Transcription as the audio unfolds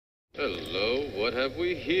Hello, what have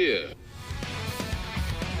we here?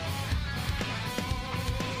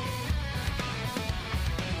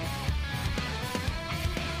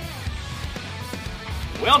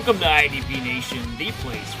 Welcome to IDP Nation, the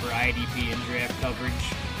place for IDP and draft coverage.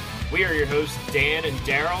 We are your hosts, Dan and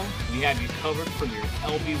Darrell. We have you covered from your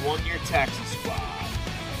LB one-year taxi squad.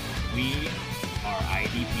 We are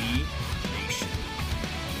IDP Nation.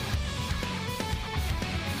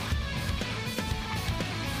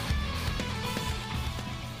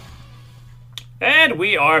 And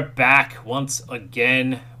we are back once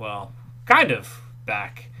again. Well, kind of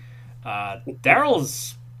back.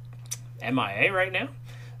 Darrell's MIA right now.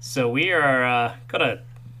 So we are going to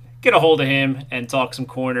get a hold of him and talk some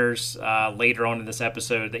corners later on in this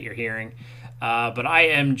episode that you're hearing. But I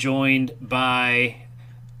am joined by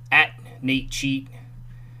Nate Cheat,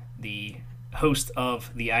 the host of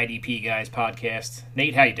the IDP Guys podcast.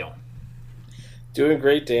 Nate, how you doing? Doing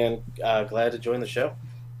great, Dan. Glad to join the show.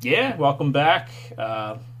 Yeah, welcome back.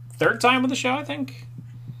 Third time on the show, I think.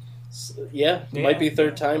 Yeah, might be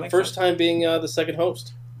third time. First time being the second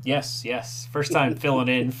host. Yes. First time filling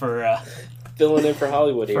in for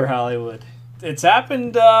Hollywood here. For Hollywood. It's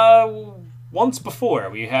happened once before.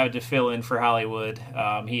 We had to fill in for Hollywood.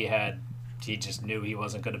 He just knew he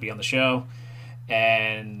wasn't going to be on the show.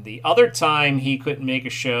 And the other time he couldn't make a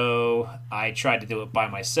show, I tried to do it by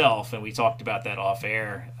myself, and we talked about that off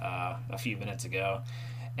air a few minutes ago,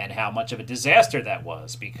 and how much of a disaster that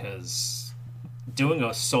was, because doing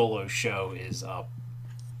a solo show is a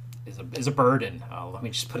burden. Let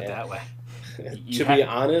me just put it that way. To be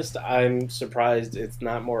honest, I'm surprised it's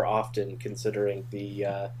not more often, considering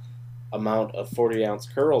the amount of 40-ounce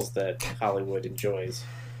curls that Hollywood enjoys.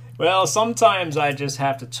 Well, sometimes I just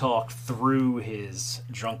have to talk through his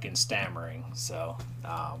drunken stammering, so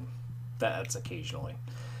that's occasionally.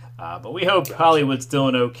 But we hope Hollywood's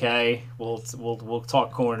doing okay. We'll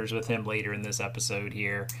talk corners with him later in this episode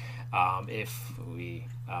here, if we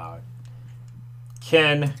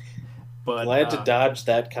can. But glad to dodge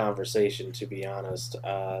that conversation, to be honest.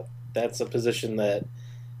 That's a position that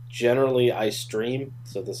generally I stream,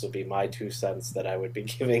 so this would be my 2 cents that I would be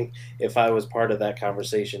giving if I was part of that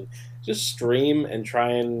conversation. Just stream and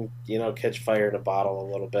try and, catch fire in a bottle a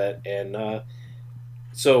little bit. And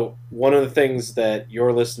so one of the things that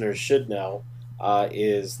your listeners should know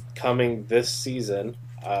is coming this season,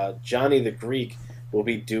 Johnny the Greek will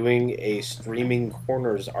be doing a streaming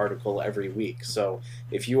corners article every week. So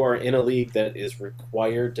if you are in a league that is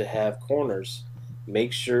required to have corners,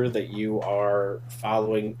 make sure that you are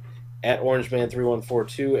following at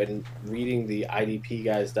OrangeMan3142 and reading the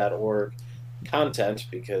IDPguys.org content,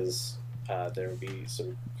 because there will be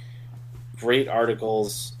some great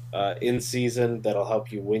articles in season that'll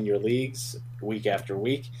help you win your leagues week after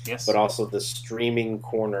week. Yes. But also the streaming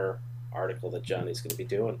corner article that Johnny's going to be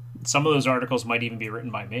doing. Some of those articles might even be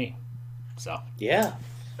written by me. So yeah,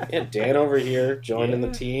 Dan over here joining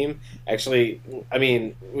the team. Actually, I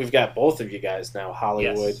mean, we've got both of you guys now,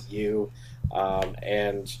 Hollywood, yes. You,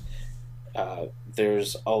 and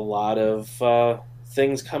there's a lot of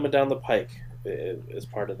things coming down the pike as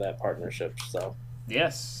part of that partnership. So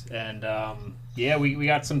yes, and we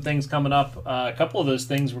got some things coming up. A couple of those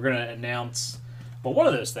things we're going to announce. But one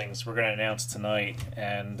of those things we're going to announce tonight,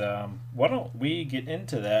 and why don't we get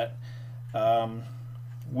into that?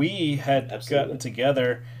 We had gotten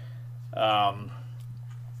together, and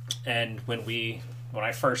when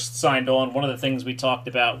I first signed on, one of the things we talked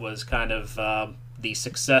about was kind of the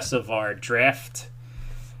success of our draft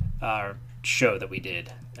show that we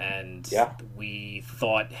did, and we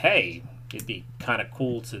thought, hey, it'd be kind of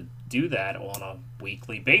cool to do that on a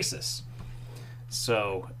weekly basis.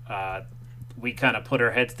 So we kind of put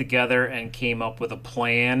our heads together and came up with a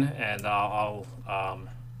plan, and I'll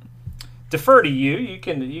defer to you. You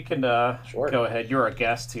can sure. Go ahead. You're a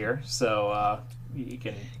guest here, so you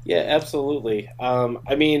can. Yeah, absolutely.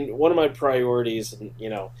 I mean, one of my priorities, and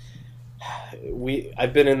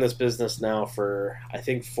I've been in this business now for I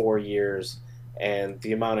think 4 years, and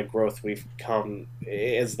the amount of growth we've come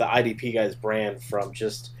is the IDP Guys brand, from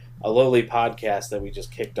just a lowly podcast that we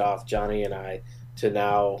just kicked off, Johnny and I, to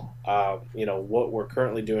now, what we're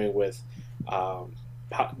currently doing with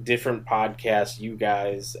different podcasts, you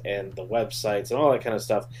guys, and the websites and all that kind of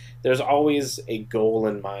stuff. There's always a goal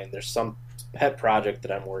in mind. There's some pet project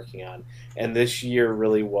that I'm working on, and this year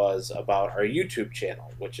really was about our YouTube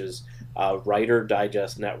channel, which is Writer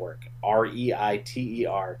Digest Network,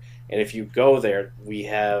 REITER. And if you go there, we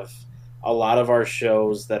have a lot of our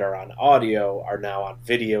shows that are on audio are now on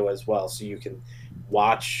video as well, so you can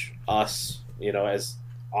watch us, as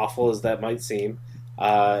awful as that might seem,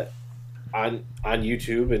 on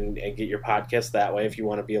YouTube and get your podcast that way if you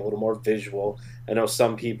want to be a little more visual. I know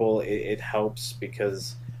some people it helps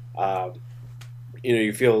because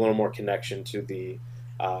you feel a little more connection to the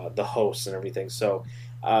hosts and everything. So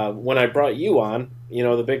when I brought you on,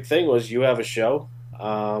 the big thing was you have a show,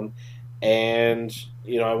 and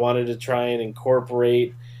I wanted to try and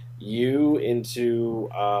incorporate you into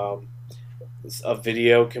a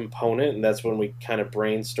video component, and that's when we kind of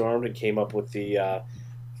brainstormed and came up with the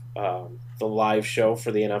live show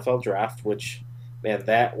for the NFL draft, which, man,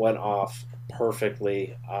 that went off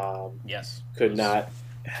perfectly. Yes. Could not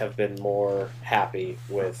have been more happy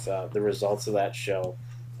with the results of that show,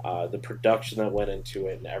 the production that went into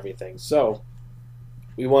it and everything. So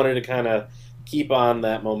we wanted to kind of keep on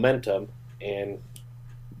that momentum and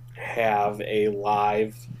have a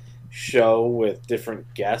live show with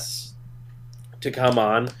different guests to come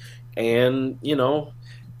on and,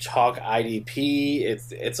 talk IDP.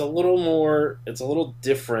 It's a little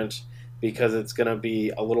different because it's going to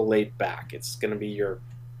be a little laid back. It's going to be your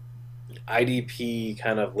IDP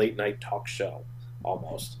kind of late night talk show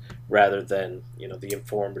almost, rather than the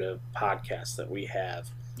informative podcast that we have.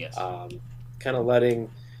 Yes. Kind of letting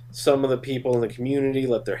some of the people in the community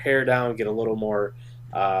let their hair down, get a little more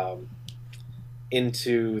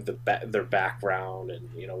into their background and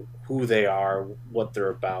who they are, what they're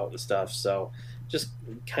about and stuff. So just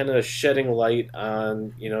kind of shedding light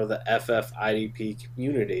on the FF IDP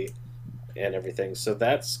community and everything. So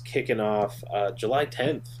that's kicking off July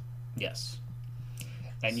 10th. Yes.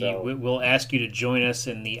 And we'll ask you to join us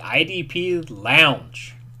in the IDP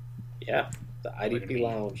Lounge. Yeah, the IDP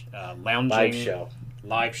Lounge. Lounging.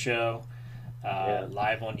 Live show.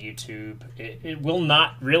 Live on YouTube. It will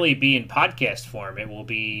not really be in podcast form. It will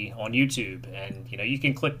be on YouTube, and you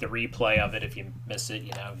can click the replay of it if you miss it.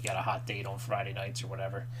 You got a hot date on Friday nights or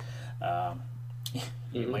whatever.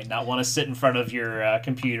 You might not want to sit in front of your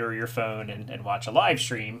computer or your phone and watch a live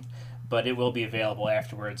stream, but it will be available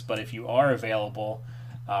afterwards. But if you are available,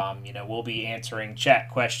 we'll be answering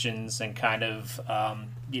chat questions and kind of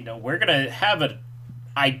we're gonna have an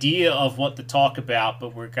idea of what to talk about,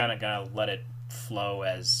 but we're kind of gonna let it flow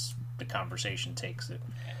as the conversation takes it.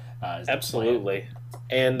 Absolutely.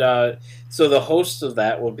 And so the host of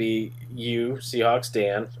that will be you, Seahawks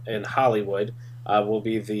Dan, and Hollywood will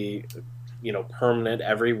be the permanent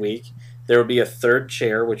every week. There will be a third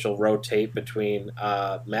chair which will rotate between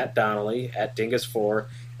Matt Donnelly at Dingus4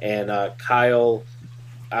 and Kyle.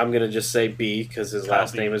 I'm gonna just say B because his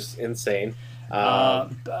last name is insane.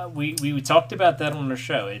 We talked about that on our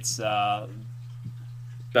show. It's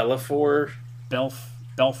Belfour.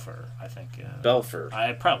 Belfer, I think. Belfer.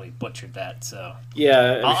 I probably butchered that, so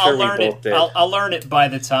yeah, I'll learn it. I'll learn it by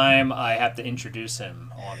the time I have to introduce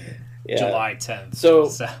him on July 10th.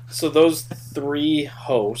 So those three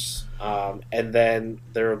hosts, and then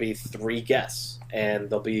there will be three guests, and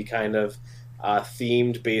they'll be kind of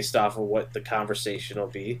themed based off of what the conversation will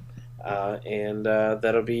be, and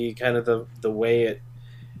that'll be kind of the way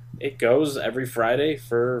it goes every Friday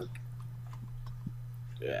for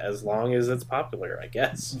as long as it's popular, I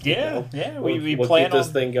guess. Yeah, we plan keep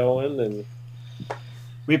this thing going, and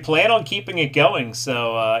we plan on keeping it going.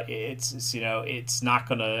 So it's not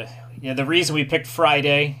gonna. The reason we picked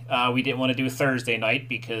Friday, we didn't want to do a Thursday night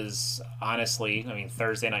because honestly,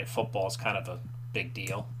 Thursday night football is kind of a big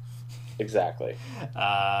deal. Exactly.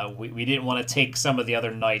 We didn't want to take some of the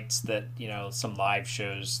other nights that some live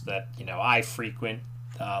shows that I frequent.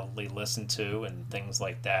 Listen to and things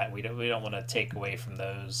like that. We don't want to take away from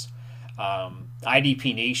those.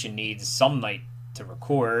 IDP Nation needs some night to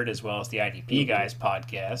record as well as the IDP Guys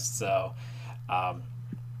podcast. So,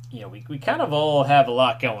 we kind of all have a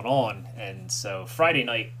lot going on, and so Friday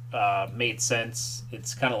night made sense.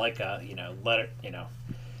 It's kind of like a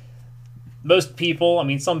most people.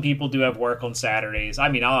 Some people do have work on Saturdays.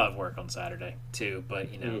 I'll have work on Saturday too, but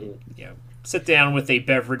sit down with a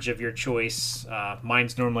beverage of your choice.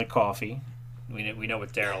 Mine's normally coffee. We know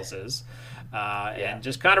what Darrell's is. And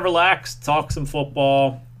just kind of relax, talk some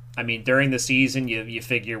football. During the season, you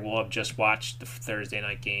figure we'll have just watched the Thursday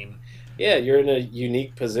night game. Yeah, you're in a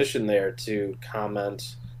unique position there to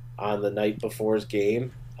comment on the night before's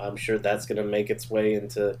game. I'm sure that's going to make its way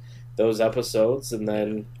into those episodes. And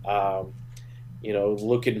then,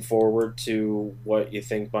 looking forward to what you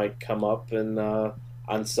think might come up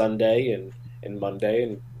on Sunday and Monday,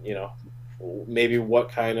 and maybe what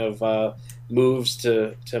kind of moves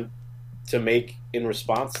to make in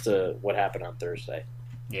response to what happened on Thursday.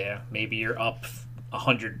 Yeah, maybe you're up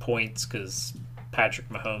 100 points because Patrick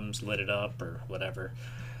Mahomes lit it up or whatever.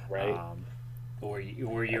 Right. or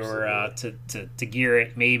your Absolutely. to gear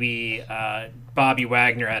it. Maybe Bobby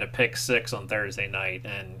Wagner had a pick six on Thursday night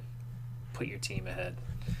and put your team ahead.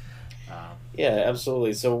 Um, Yeah,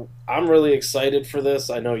 absolutely. So I'm really excited for this.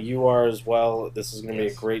 I know you are as well. This is going to be a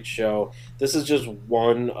yes. great show. This is just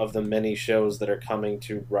one of the many shows that are coming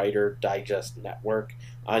to Writer Digest Network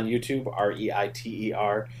on YouTube,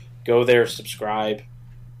 REITER. Go there, subscribe.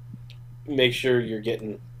 Make sure you're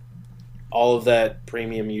getting all of that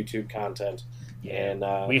premium YouTube content Yeah.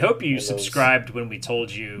 and We hope you those. subscribed when we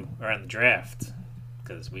told you around the draft,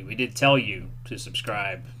 because we did tell you to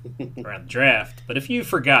subscribe around the draft. But if you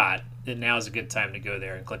forgot, then now is a good time to go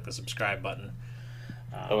there and click the subscribe button.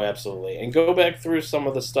 Oh, Um, absolutely. And go back through some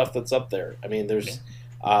of the stuff that's up there. I mean, yeah. there's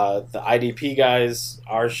the IDP guys.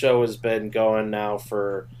 Our show has been going now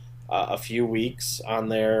for a few weeks on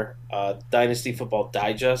there. Dynasty Football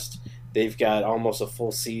Digest. They've got almost a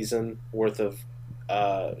full season worth of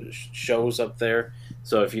shows up there.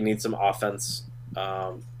 So if you need some offense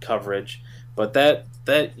coverage, but that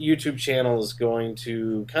YouTube channel is going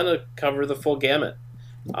to kind of cover the full gamut.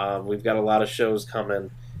 We've got a lot of shows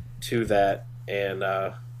coming to that, and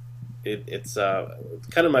it's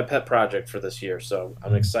kind of my pet project for this year. So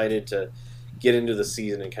I'm excited to get into the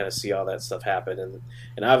season and kind of see all that stuff happen.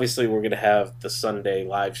 And obviously we're going to have the Sunday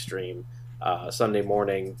live stream, Sunday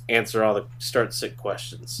morning, answer all the start sit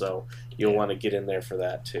questions. So you'll Yeah. want to get in there for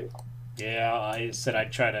that too. Yeah, I said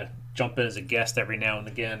I'd try to jump in as a guest every now and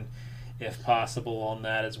again, if possible, on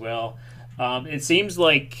that as well. It seems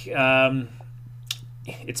like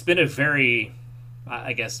it's been a very,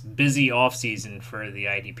 I guess, busy off season for the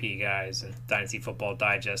IDP guys and Dynasty Football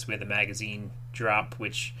Digest. We had the magazine drop,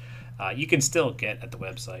 which you can still get at the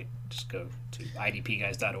website. Just go to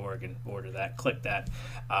idpguys.org and order that. Click that.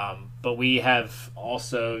 But we have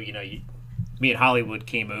also, me and Hollywood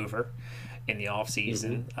came over in the off Mm-hmm.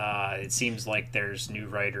 season. It seems like there's new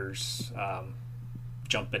writers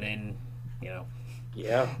jumping in. You know,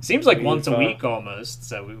 Yeah, seems like once we've a week almost.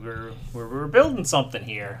 So we're building something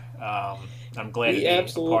here. I'm glad to we be a part of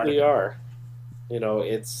absolutely it. are.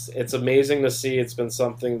 It's amazing to see. It's been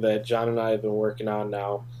something that John and I have been working on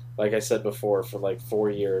now, like I said before, for like 4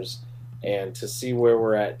 years, and to see where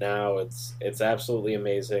we're at now, it's absolutely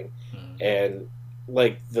amazing. Mm. And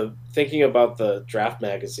like the thinking about the draft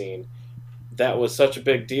magazine, that was such a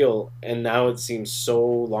big deal, and now it seems so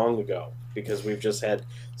long ago because we've just had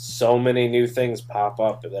so many new things pop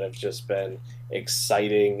up that have just been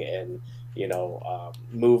exciting and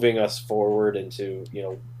moving us forward into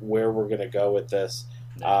where we're going to go with this.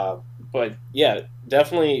 Yeah. Uh, but yeah,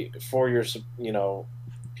 definitely for your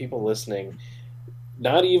people listening,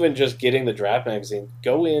 not even just getting the draft magazine,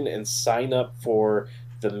 go in and sign up for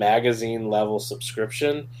the magazine level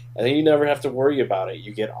subscription, and then you never have to worry about it.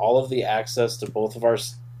 You get all of the access to both of our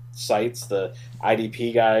sites, the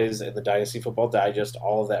IDP guys and the Dynasty Football Digest,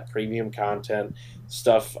 all of that premium content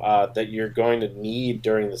stuff that you're going to need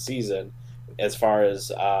during the season, as far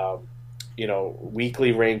as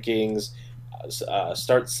weekly rankings,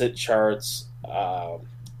 start sit charts.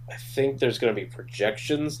 I think there's going to be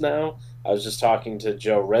projections now. I was just talking to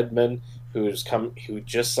Joe Redman, who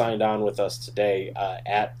just signed on with us today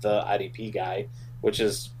at the IDP guy, which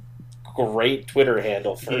is great Twitter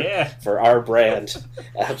handle Yeah. for our brand,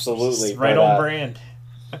 absolutely. Right But on brand.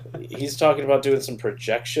 he's talking about doing some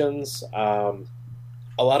projections, a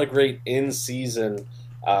lot of great in season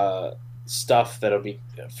stuff that'll be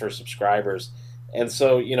for subscribers. And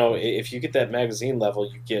so if you get that magazine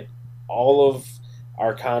level, you get all of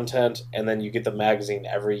our content, and then you get the magazine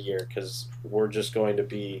every year because we're just going to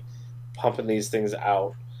be pumping these things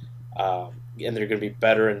out, and they're going to be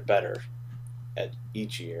better and better at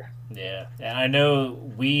each year. Yeah, and I know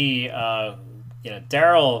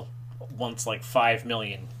Darrell wants like 5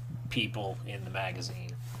 million people in the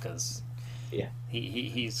magazine because Yeah.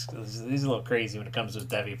 he's a little crazy when it comes to his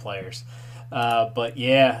Devi players. But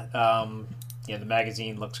yeah, the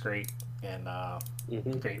magazine looks great and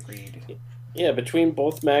Hmm. great read. Yeah, between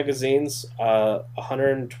both magazines,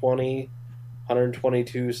 120,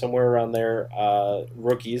 122, somewhere around there,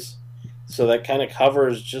 rookies. So that kind of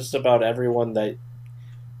covers just about everyone that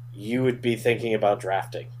you would be thinking about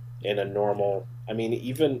drafting in a Yeah, normal. I mean,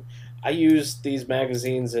 even I used these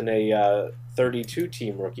magazines in a 32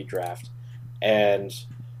 team rookie draft, and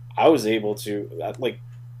I was able to, like,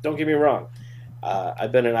 don't get me wrong,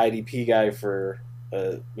 I've been an IDP guy for,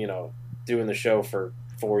 doing the show for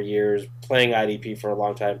 4 years, playing IDP for a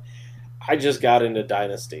long time. I just got into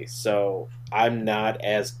Dynasty, so I'm not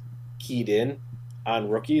as keyed in on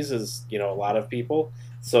rookies as a lot of people.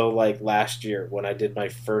 So like last year when I did my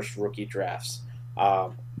first rookie drafts,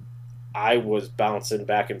 um, I was bouncing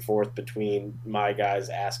back and forth between my guys,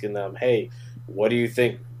 asking them, "Hey, what do you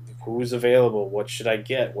think? Who's available? What should I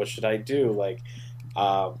get? What should I do?"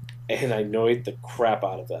 And I annoyed the crap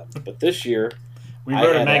out of them. But this year, We I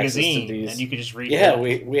wrote a had access to magazine, these. and you could just read Yeah,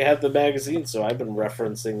 it. we have the magazine, so I've been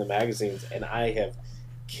referencing the magazines, and I have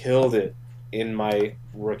killed it in my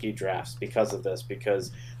rookie drafts because of this.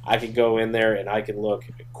 Because I can go in there and I can look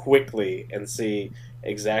quickly and see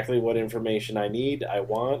exactly what information I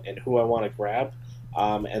want, and who I want to grab.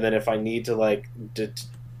 And then if I need to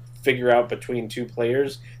figure out between two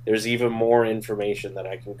players, there's even more information that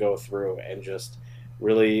I can go through and just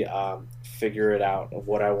really figure it out of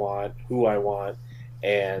what I want, who I want,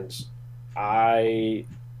 and I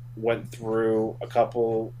went through a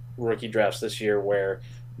couple rookie drafts this year where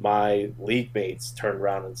my league mates turned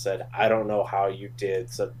around and said, "I don't know how you did.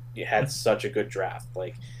 So you had such a good draft,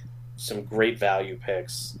 like some great value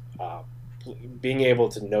picks. Being able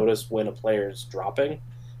to notice when a player is dropping,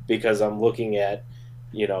 because I'm looking at,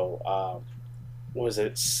 what was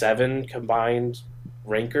it, 7 combined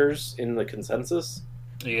rankers in the consensus?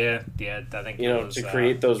 Yeah, I think To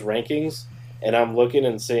create those rankings, and I'm looking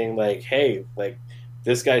and saying like, hey, like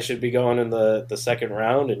this guy should be going in the second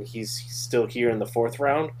round, and he's still here in the fourth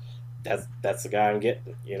round. That's the guy I'm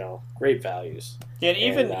getting. Great values. Yeah,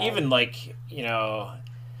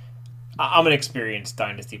 I'm an experienced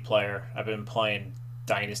Dynasty player. I've been playing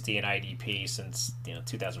Dynasty and IDP since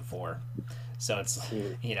 2004. So it's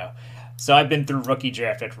so I've been through rookie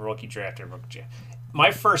draft after rookie draft after rookie draft.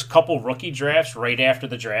 My first couple rookie drafts right after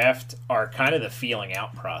the draft are kind of the feeling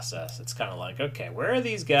out process. It's kind of like, okay, where are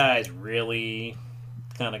these guys really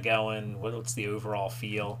kind of going? What's the overall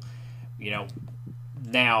feel?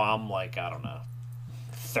 Now I'm like, I don't know,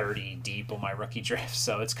 30 deep on my rookie draft.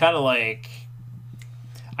 So it's kind of like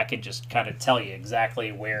I can just kind of tell you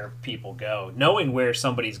exactly where people go. Knowing where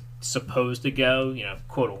somebody's supposed to go,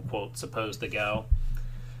 quote unquote, supposed to go,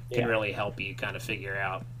 can really help you kind of figure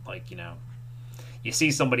out, you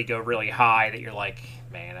see somebody go really high that you're like,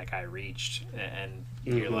 man, that guy reached, and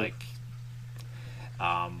you're like,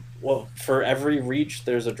 well, for every reach,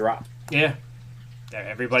 there's a drop. Yeah.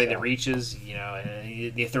 Everybody that reaches,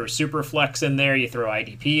 you throw super flex in there, you throw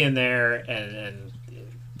IDP in there, and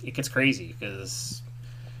it gets crazy because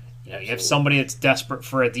you have somebody that's desperate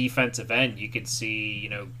for a defensive end. You could see,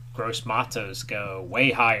 Gross Matos go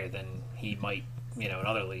way higher than he might, in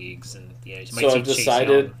other leagues, and you might so see I've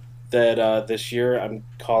decided that this year I'm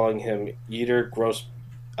calling him Eater Gross.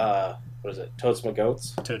 What is it? Totes My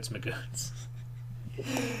Goats. Totes My Goats.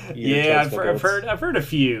 Yeah, I've heard a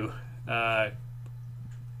few.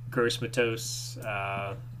 Gross Matos.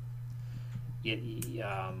 I've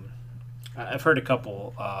heard a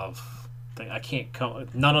couple of. I can't come.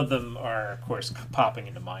 None of them are, of course, popping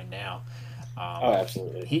into mind now. Oh,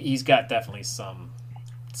 absolutely. He's got definitely some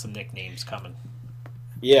nicknames coming.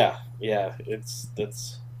 Yeah.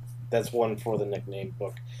 That's one for the nickname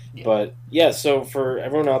book. Yeah. But yeah, so for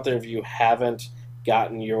everyone out there, if you haven't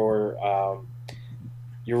gotten your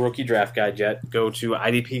rookie draft guide yet, go to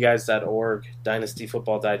idpguys.org,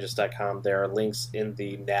 dynastyfootballdigest.com. There are links in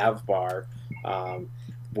the nav bar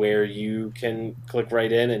where you can click right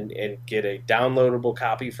in and get a downloadable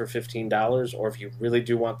copy for $15, or if you really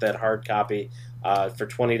do want that hard copy for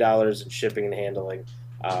 $20 in shipping and handling,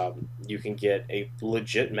 you can get a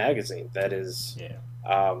legit magazine that is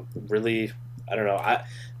really, I don't know,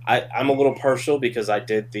 I'm a little partial because I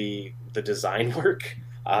did the design work,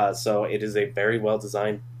 so it is a very well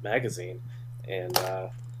designed magazine and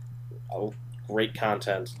great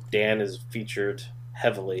content. Dan is featured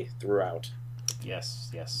heavily throughout. Yes.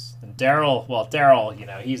 And Darrell,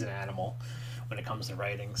 he's an animal when it comes to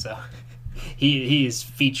writing, so he is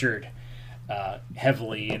featured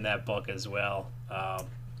heavily in that book as well.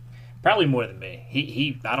 Probably more than me.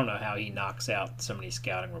 He I don't know how he knocks out so many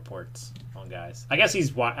scouting reports on guys. I guess he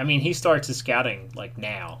starts his scouting like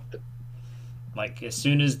now. Like as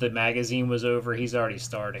soon as the magazine was over, he's already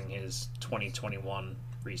starting his 2021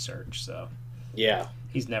 research. So yeah,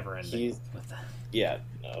 he's never ending with that. Yeah,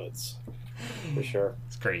 no, it's for sure.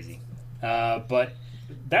 It's crazy. But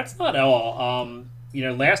that's not all.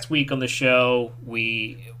 Last week on the show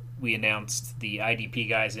we announced the IDP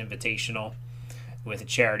Guys Invitational with a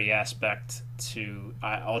charity aspect to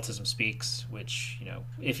Autism Speaks, which,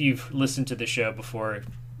 if you've listened to the show before,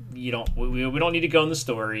 we don't need to go in the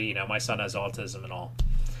story. My son has autism and all.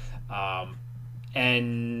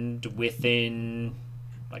 And within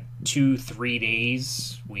like 2-3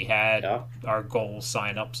 days, we had our goal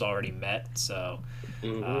sign-ups already met. So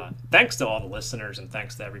thanks to all the listeners and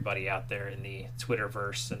thanks to everybody out there in the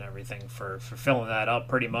Twitterverse and everything for filling that up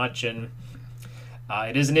pretty much. And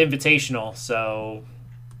It is an invitational, so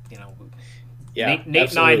Yeah,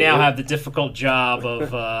 Nate and I now have the difficult job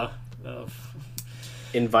of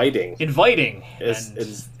inviting.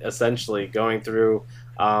 It's essentially going through.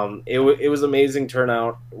 It was amazing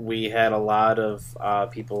turnout. We had a lot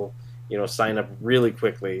of people, sign up really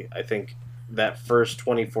quickly. I think that first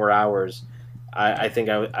 24 hours, I think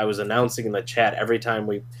I was announcing in the chat every time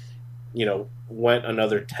we, went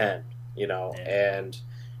another 10, and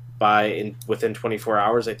within 24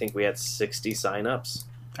 hours, I think we had 60 signups.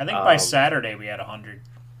 I think by Saturday we had 100.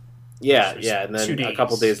 Yeah, and then a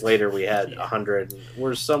couple days later we had 100.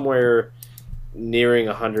 We're somewhere nearing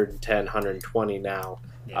 110, 120 now,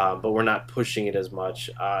 but we're not pushing it as much.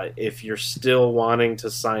 If you're still wanting to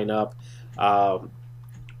sign up,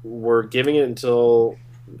 we're giving it until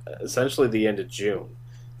essentially the end of June.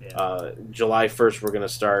 July 1st, we're going to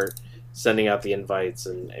start sending out the invites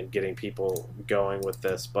and getting people going with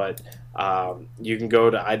this. But you can go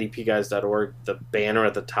to idpguys.org. The banner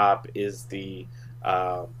at the top is the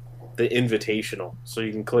invitational. So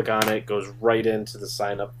you can click on it. It goes right into the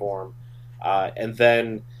sign-up form. And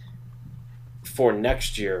then for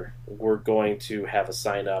next year, we're going to have a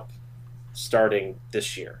sign-up starting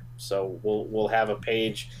this year. So we'll have a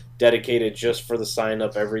page dedicated just for the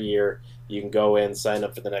sign-up every year. You can go in, sign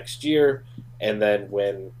up for the next year, and then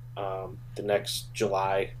when the next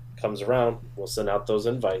July comes around, we'll send out those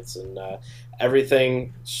invites, and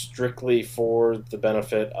everything strictly for the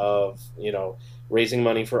benefit of raising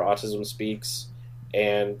money for Autism Speaks,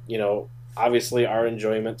 and obviously our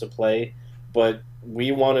enjoyment to play. But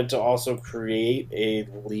we wanted to also create a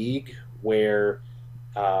league where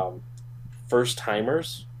first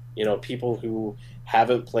timers, people who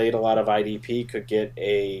haven't played a lot of IDP could get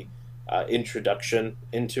a introduction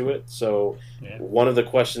into it. So one of the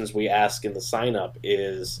questions we ask in the sign up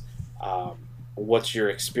is, what's your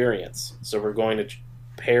experience? So we're going to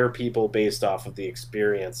pair people based off of the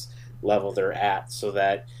experience level they're at, so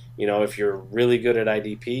that if you're really good at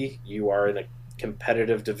IDP, you are in a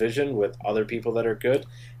competitive division with other people that are good,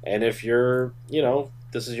 and if you're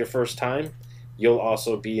this is your first time, you'll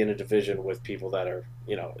also be in a division with people that are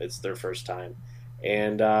it's their first time.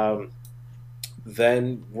 And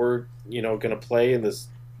then we're going to play in this.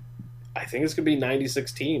 I think it's going to be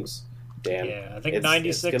 96 teams, Dan. Yeah, I think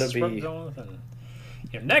 96 is going to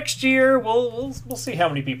be. Next year, we'll see how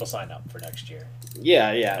many people sign up for next year.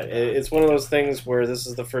 Yeah. It's one of those things where this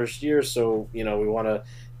is the first year, so we want to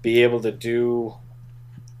be able to do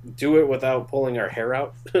it without pulling our hair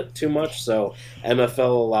out too much. So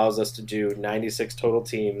MFL allows us to do 96 total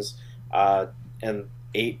teams and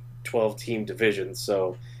 8 12-team divisions.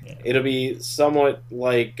 So it'll be somewhat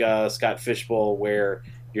like Scott Fishbowl, where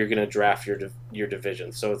you're going to draft your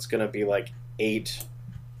division. So it's going to be like 8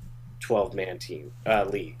 12-man team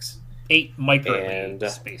leagues. 8 micro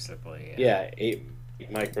leagues, basically. Yeah, 8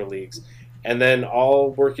 micro leagues. And then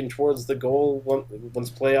all working towards the goal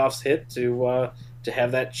once playoffs hit to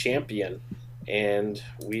have that champion. And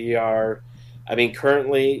we are,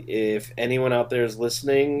 currently, if anyone out there is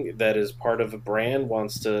listening that is part of a brand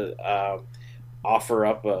wants to offer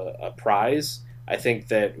up a prize, I think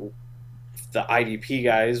that the IDP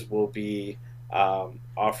guys will be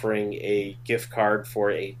offering a gift card for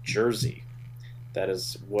a jersey. That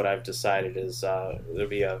is what I've decided is there'll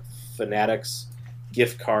be a Fanatics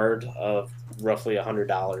gift card of roughly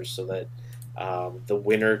 $100, so that the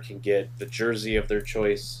winner can get the jersey of their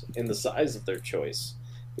choice in the size of their choice.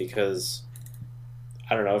 Because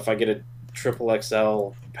I don't know, if I get a triple XL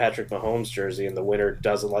Patrick Mahomes jersey and the winner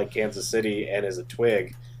doesn't like Kansas City and is a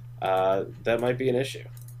twig, that might be an issue.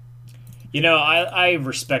 I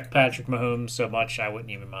respect Patrick Mahomes so much I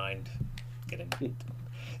wouldn't even mind getting.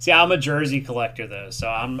 See, I'm a jersey collector though, so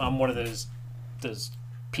I'm one of those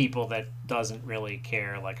people that doesn't really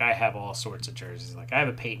care. Like, I have all sorts of jerseys. Like, I have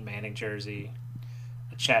a Peyton Manning jersey,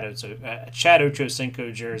 a Chad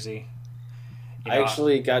Ochocinco jersey. I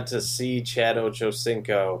actually got to see Chad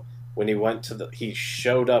Ochocinco when he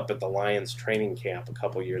showed up at the Lions training camp a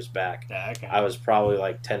couple years back. Okay. I was probably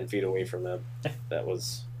like 10 feet away from him. That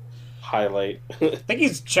was highlight. I think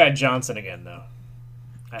he's Chad Johnson again, though.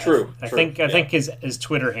 True. I think his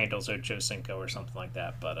Twitter handle's Ochocinco or something like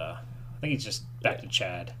that, but I think he's just back to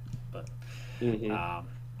Chad. But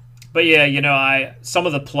but yeah, some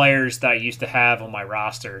of the players that I used to have on my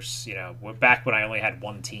rosters, back when I only had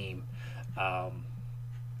one team,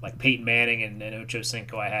 like Peyton Manning and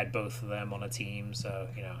Ochocinco, I had both of them on a team. So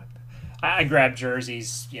I grab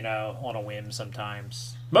jerseys, on a whim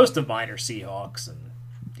sometimes. Most of mine are Seahawks, and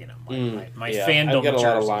my fandom. I've got a jerseys,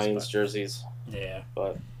 lot of Lions jerseys. Yeah,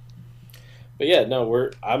 but But yeah,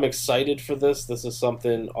 no, I'm excited for this. This is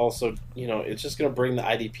something also, it's just going to bring the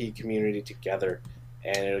IDP community together,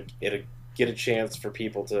 and it'll get a chance for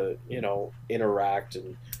people to, interact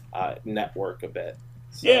and network a bit.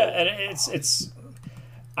 Yeah, So, and it's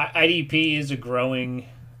IDP is a growing,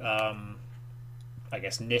 I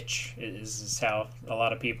guess, niche is how a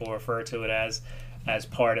lot of people refer to it as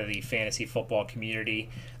part of the fantasy football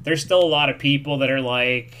community. There's still a lot of people that are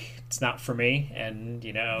like, it's not for me, and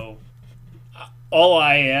all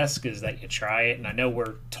I ask is that you try it. And I know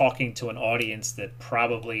we're talking to an audience that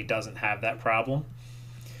probably doesn't have that problem,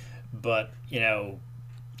 but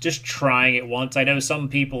just trying it once. I know some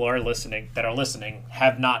people are listening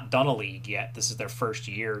have not done a league yet. This is their first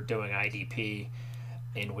year doing IDP,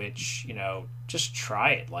 in which just try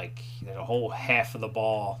it. Like, there's a whole half of the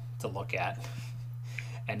ball to look at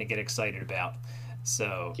and to get excited about.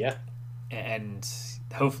 So yeah, and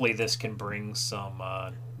hopefully this can bring some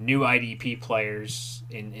new IDP players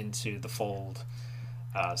into the fold,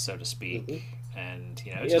 so to speak. Mm-hmm. And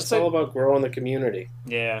it's all about growing the community.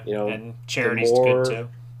 Yeah, and charity's good too.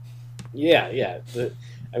 Yeah.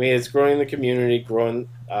 It's growing the community,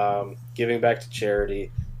 giving back to charity.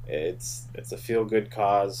 It's a feel good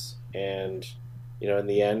cause, and in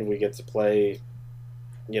the end we get to play,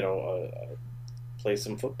 play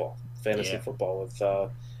some football, fantasy football with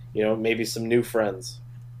maybe some new friends.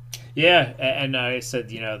 Yeah, and I said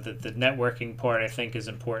the networking part I think is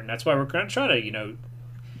important. That's why we're going to try to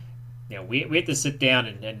we have to sit down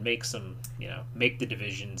and make some make the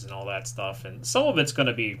divisions and all that stuff, and some of it's going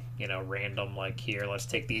to be random, like, here, let's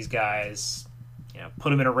take these guys, put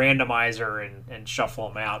them in a randomizer and shuffle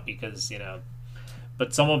them out, because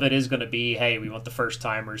but some of it is going to be, hey, we want the first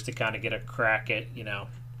timers to kind of get a crack at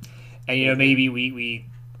and maybe we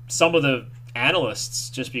some of the analysts,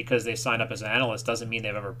 just because they sign up as an analyst doesn't mean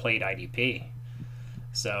they've ever played IDP.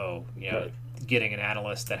 So Right. Getting an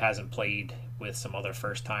analyst that hasn't played with some other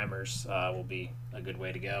first timers will be a good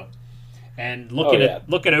way to go. And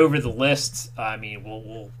looking over the list, I mean,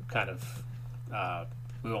 we'll kind of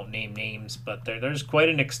we won't name names, but there's quite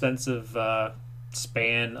an extensive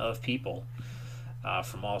span of people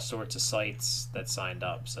from all sorts of sites that signed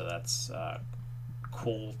up. So that's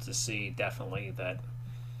cool to see. Definitely that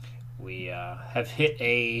we have hit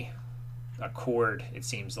a chord, it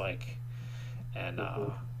seems like. And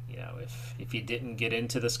if you didn't get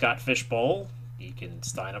into the Scott Fish Bowl, you can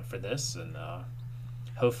sign up for this, and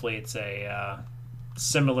hopefully it's a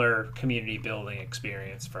similar community building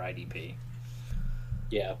experience for IDP.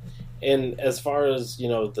 Yeah, and as far as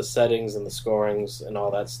the settings and the scorings and all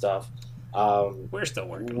that stuff, we're still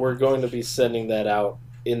working. We're going to be sending that out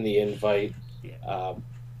in the invite. Yeah.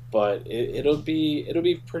 But it'll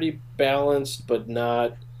be pretty balanced, but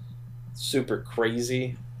not super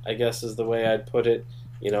crazy, I guess is the way I'd put it.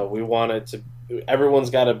 We want it to. Everyone's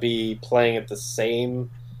got to be playing at the same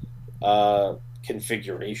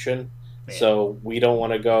configuration, Yeah. So we don't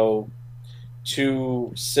want to go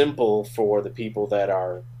too simple for the people that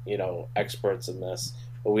are experts in this,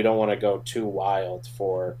 but we don't want to go too wild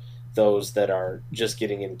for those that are just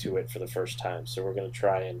getting into it for the first time. So we're going to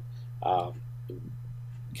try and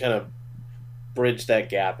kind of bridge that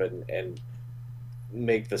gap and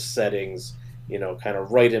make the settings kind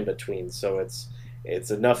of right in between, so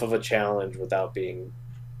it's enough of a challenge without being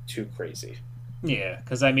too crazy. Yeah,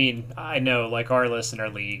 because I mean, I know, like, our listener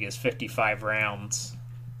league is 55 rounds,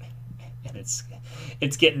 and it's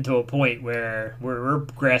getting to a point where we're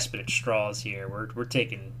grasping at straws here. We're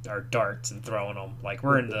taking our darts and throwing them. Like,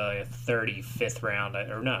 we're in the 35th round,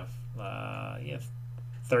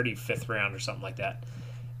 35th round or something like that,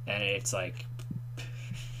 and it's like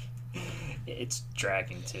it's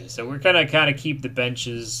dragging too. So we're gonna kind of keep the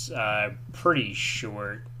benches pretty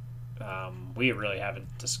short. We really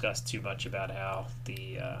haven't discussed too much about how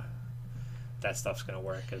the that stuff's gonna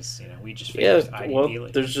work, because we just finished IDP. Well,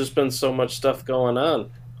 there's just been so much stuff going on.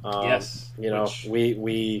 Yes,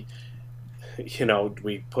 we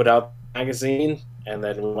put out the magazine, and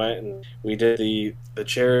then we went and we did the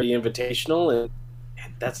charity invitational, and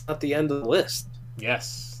that's not the end of the list.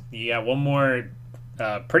 Yes, yeah. One more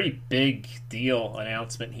pretty big deal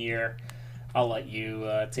announcement here. I'll let you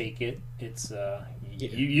take it. It's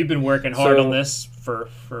you've been working hard on this for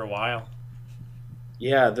a while.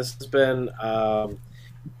 Yeah, this has been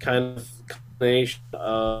kind of a combination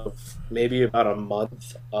of maybe about a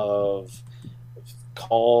month of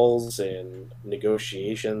calls and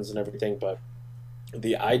negotiations and everything, but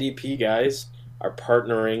the IDP guys are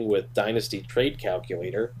partnering with Dynasty Trade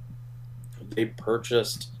Calculator. They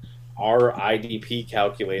purchased our IDP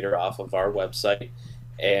calculator off of our website,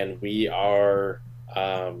 and we are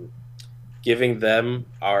giving them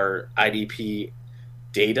our IDP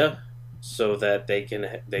data so that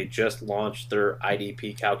they just launched their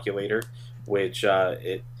IDP calculator, which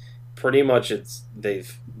it pretty much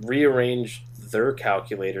they've rearranged their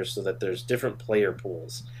calculator so that there's different player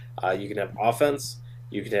pools. You can have offense,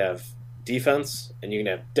 you can have defense, and you can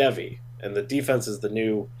have Devi. And the defense is the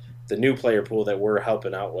new player pool that we're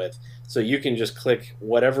helping out with. So you can just click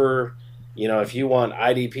whatever, if you want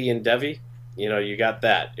IDP and Devi, you got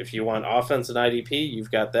that. If you want offense and IDP,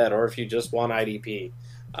 you've got that. Or if you just want IDP,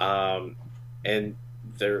 and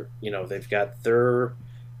they've got their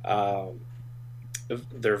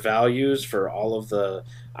values for all of the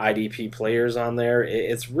IDP players on there.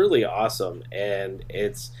 It's really awesome, and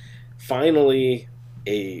it's finally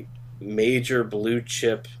a major blue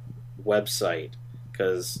chip website,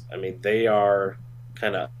 because they are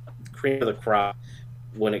kind of cream of the crop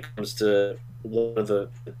when it comes to one of the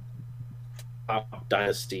top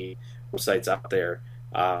dynasty websites out there.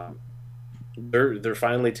 They're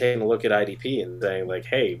finally taking a look at IDP and saying, like,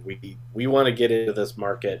 hey, we want to get into this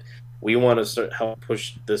market. We want to help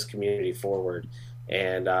push this community forward,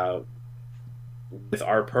 and with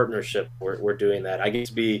our partnership, we're doing that. I get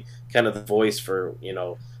to be kind of the voice for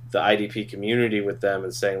the IDP community with them,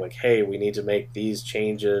 and saying, like, hey, we need to make these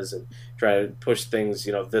changes and try to push things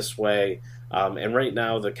this way. And right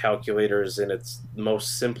now, the calculator is in its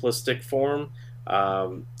most simplistic form.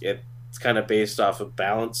 It's kind of based off of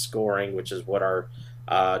balanced scoring, which is what our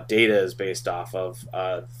data is based off of.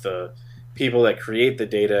 The people that create the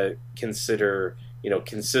data consider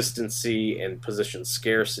consistency and position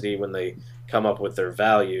scarcity when they come up with their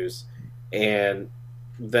values, and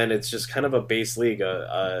then it's just kind of a base league,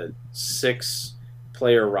 a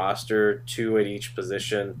 6-player roster, 2 at each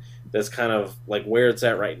position. That's kind of like where it's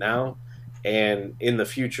at right now, and in the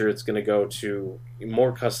future it's going to go to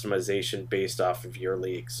more customization based off of your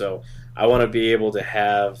league. So I want to be able to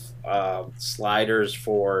have sliders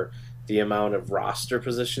for the amount of roster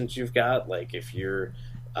positions you've got. Like if you're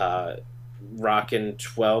rocking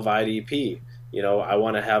 12 IDP, I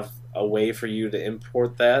want to have a way for you to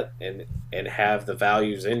import that and have the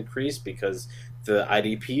values increase because the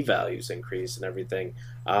IDP values increase and everything.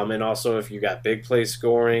 And also if you got big play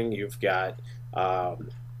scoring, you've got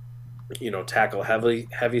tackle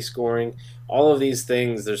heavy scoring, all of these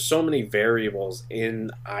things. There's so many variables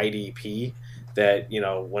in IDP that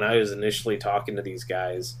when I was initially talking to these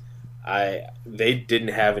guys, they didn't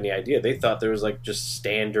have any idea. They thought there was like just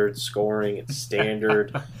standard scoring and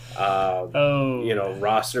standard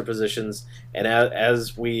roster positions. And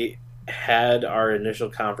as we had our initial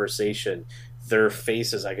conversation, their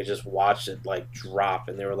faces, I could just watch it like drop,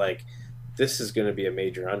 and they were like, this is going to be a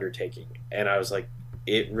major undertaking. And I was like,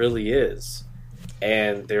 it really is.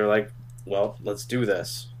 And they were like, well, let's do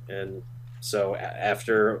this. And so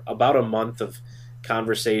after about a month of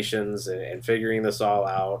conversations and figuring this all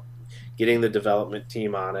out, getting the development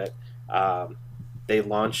team on it, they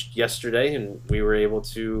launched yesterday, and we were able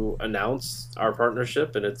to announce our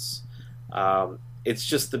partnership, and it's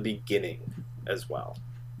just the beginning as well.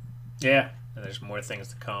 Yeah, and there's more things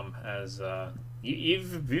to come as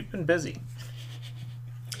you've been busy.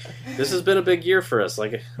 This has been a big year for us,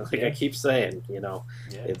 like I keep saying,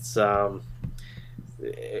 It's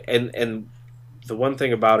and the one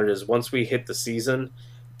thing about it is once we hit the season,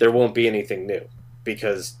 there won't be anything new,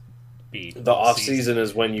 because the off season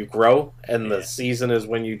is when you grow, and the season is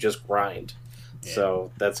when you just grind. Yeah.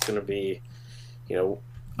 So that's going to be,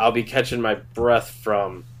 I'll be catching my breath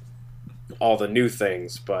from all the new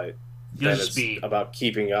things, but then it's about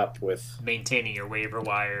keeping up with maintaining your waiver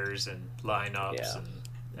wires and lineups, and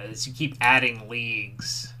as you keep adding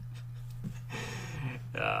leagues.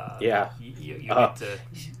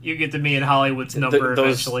 You get to me in Hollywood's number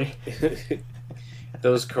eventually.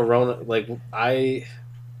 Those Corona, I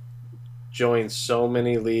joined so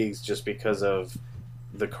many leagues just because of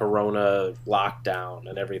the Corona lockdown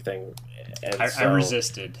and everything. And I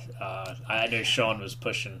resisted. I know Sean was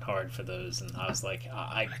pushing hard for those, and I was like,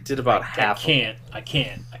 I did about half. I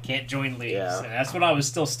can't join leagues, and that's when I was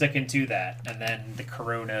still sticking to that. And then the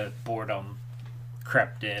Corona boredom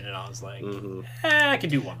crept in, and I was like, I can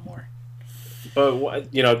do one more.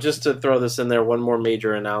 But just to throw this in there, one more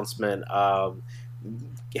major announcement,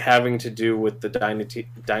 having to do with the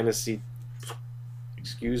dynasty.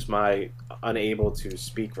 Excuse my unable to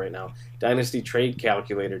speak right now. Dynasty trade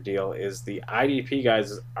calculator deal is the IDP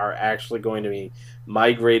guys are actually going to be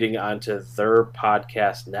migrating onto their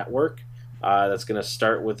podcast network. That's going to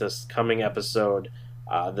start with this coming episode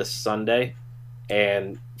this Sunday.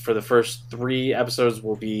 And for the first 3 episodes,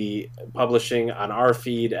 we'll be publishing on our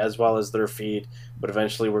feed as well as their feed. But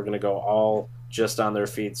eventually we're going to go all just on their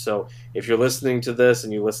feed. So if you're listening to this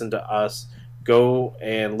and you listen to us, go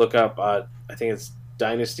and look up, I think it's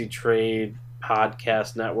Dynasty Trade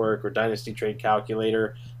Podcast Network or Dynasty Trade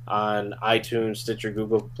Calculator on iTunes, Stitcher,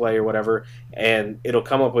 Google Play, or whatever, and it'll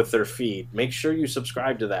come up with their feed. Make sure you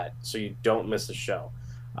subscribe to that so you don't miss a show.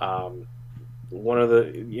 One of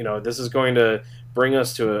the, this is going to bring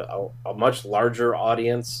us to a much larger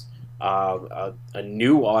audience, a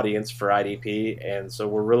new audience for IDP, and so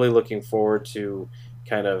we're really looking forward to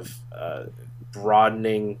kind of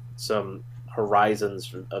broadening some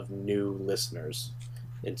horizons of new listeners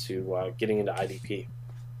into getting into IDP.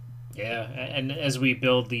 Yeah, and as we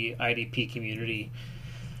build the IDP community,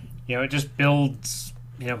 it just builds,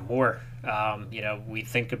 more. We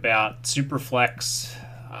think about Superflex.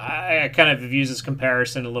 I kind of have used this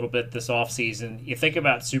comparison a little bit this offseason. You think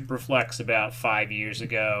about Superflex about 5 years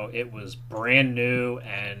ago, it was brand new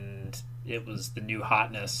and it was the new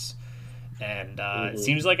hotness. And it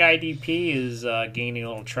seems like IDP is gaining a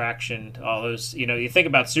little traction. All those, you think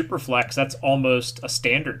about Superflex, that's almost a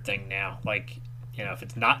standard thing now. Like, if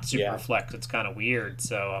it's not Superflex, it's kind of weird.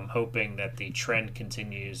 So I'm hoping that the trend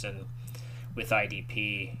continues. And with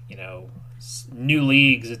IDP, new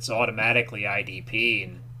leagues, it's automatically IDP.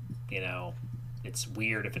 And, it's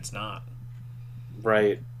weird if it's not.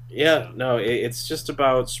 Right. Yeah, so. No, it's just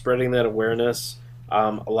about spreading that awareness.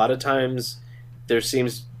 A lot of times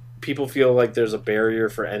people feel like there's a barrier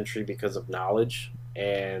for entry because of knowledge.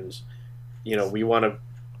 And, we want to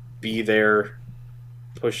be there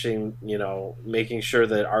pushing, making sure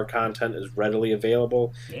that our content is readily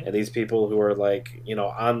available. Yeah. And these people who are like,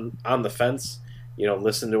 on the fence,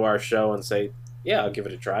 listen to our show and say, yeah, I'll give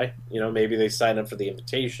it a try. Maybe they sign up for the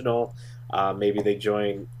Invitational. Maybe they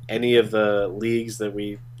join any of the leagues that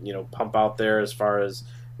we, pump out there as far as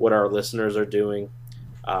what our listeners are doing.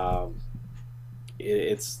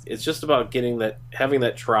 It's just about having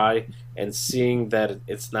that try and seeing that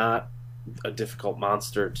it's not a difficult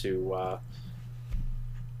monster to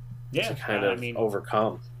kind of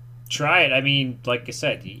overcome. Try it. I mean, like I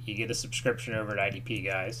said, you get a subscription over at IDP,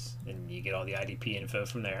 guys, and you get all the IDP info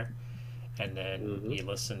from there. And then you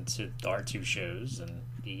listen to our two shows, and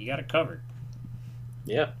you got it covered.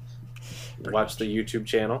 Yeah. Watch the YouTube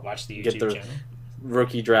channel. Get the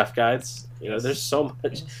rookie draft guides. There's so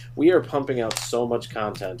much. We are pumping out so much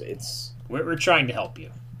content. We're trying to help you,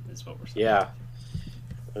 is what we're saying. Yeah.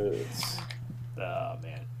 Oh,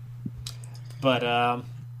 man. But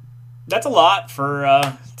that's a lot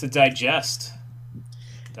for to digest.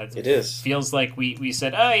 It is. Feels like we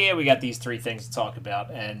said, oh yeah, we got these three things to talk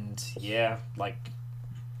about, and yeah, like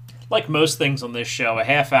most things on this show, a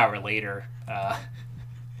half hour later.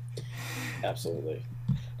 Absolutely.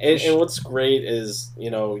 And what's great is,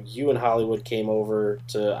 you and Hollywood came over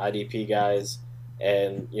to IDP, guys,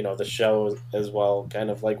 and the show as well. Kind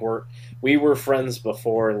of like we were friends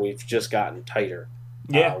before, and we've just gotten tighter.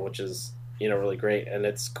 Yeah, which is really great, and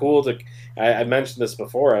it's cool to. I mentioned this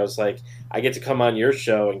before. I was like, I get to come on your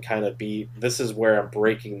show and kind of this is where I'm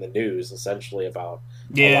breaking the news essentially about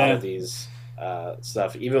a lot of these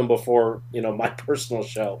stuff, even before my personal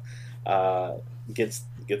show gets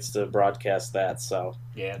to broadcast that. So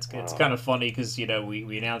yeah, it's kind of funny because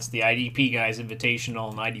we announced the IDP guys Invitational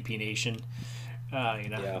and IDP Nation.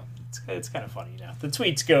 Yeah. It's kind of funny. The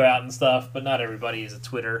tweets go out and stuff, but not everybody is a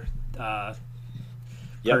Twitter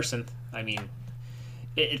person. I mean,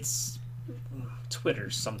 it's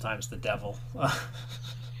Twitter's sometimes the devil.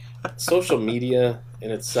 Social media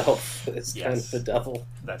in itself is kind of the devil.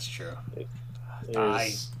 That's true.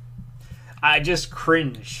 I just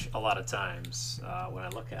cringe a lot of times when I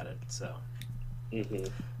look at it. So,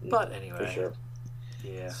 but anyway, for sure.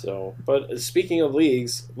 Yeah. So, but speaking of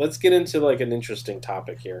leagues, let's get into like an interesting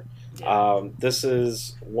topic here. Yeah. This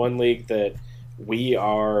is one league that we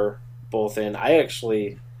are both in. I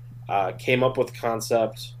actually came up with the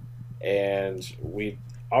concept, and we've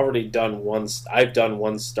already done one. I've done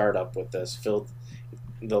one startup with this, filled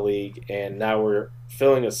the league, and now we're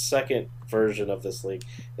filling a second version of this league.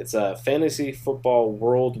 It's a fantasy football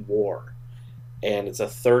world war, and it's a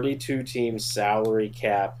 32-team salary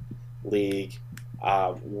cap league.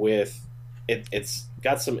 It's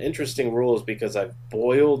got some interesting rules because I've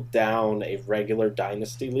boiled down a regular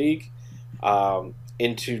dynasty league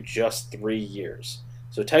into just 3 years.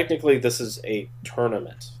 So technically, this is a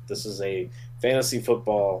tournament. This is a fantasy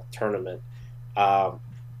football tournament,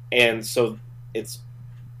 and so it's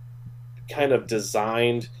kind of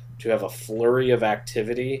designed to have a flurry of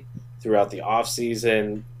activity throughout the off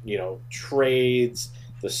season. Trades.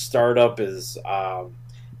 The startup is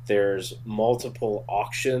there's multiple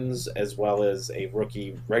auctions as well as a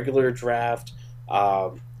rookie regular draft.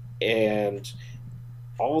 and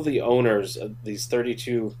all the owners, these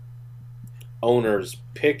 32 owners,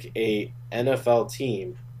 pick a NFL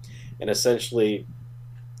team and essentially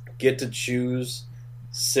get to choose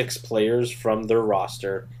 6 players from their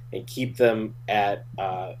roster and keep them at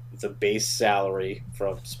the base salary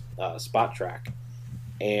from Spot Track,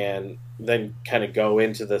 and then kind of go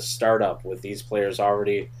into the startup with these players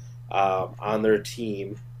already on their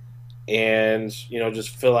team, and just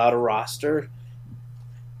fill out a roster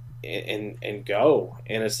and go.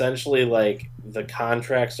 And essentially, like, the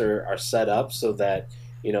contracts are set up so that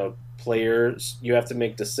players, you have to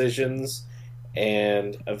make decisions,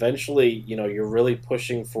 and eventually you're really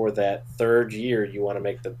pushing for that third year. You want to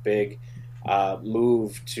make the big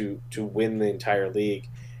move to win the entire league,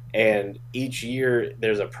 and each year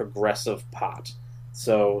there's a progressive pot.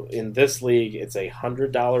 So in this league, it's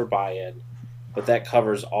 $100 buy-in, but that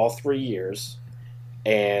covers all 3 years,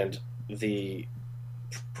 and the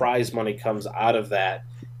prize money comes out of that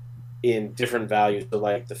in different values. So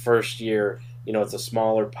like the first year, it's a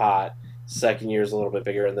smaller pot. Second year is a little bit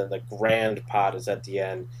bigger, and then the grand pot is at the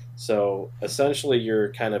end. So essentially,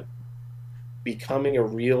 you're kind of becoming a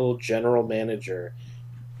real general manager,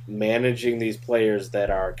 managing these players that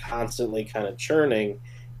are constantly kind of churning,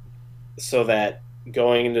 so that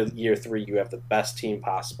going into year 3, you have the best team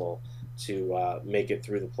possible to make it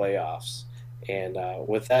through the playoffs. And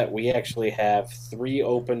with that, we actually have 3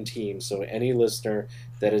 open teams. So any listener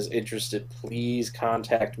that is interested, please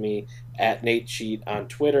contact me at Nate Cheat on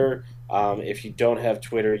Twitter. If you don't have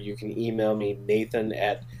Twitter, you can email me,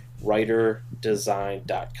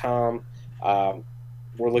 nathan@writerdesign.com.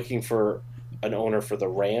 We're looking for an owner for the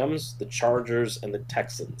Rams, the Chargers, and the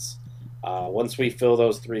Texans. Once we fill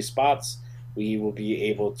those 3 spots, we will be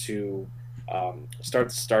able to start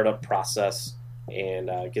the startup process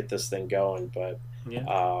and get this thing going. But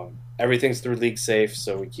everything's through League Safe,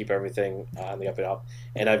 so we keep everything on the up and up.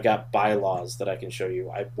 And I've got bylaws that I can show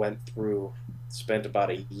you. I spent about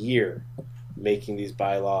a year making these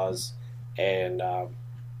bylaws, and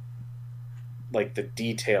like the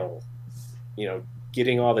detail,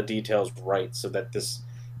 getting all the details right so that this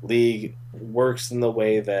league works in the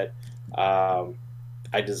way that I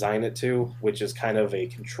design it to, which is kind of a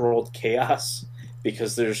controlled chaos,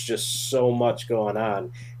 because there's just so much going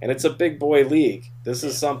on, and it's a big boy league. This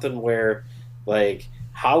is something where, like,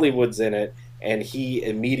 Hollywood's in it, and he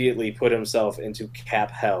immediately put himself into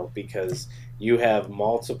cap hell because you have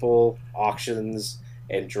multiple auctions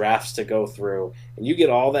and drafts to go through, and you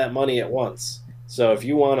get all that money at once. So if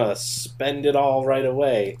you want to spend it all right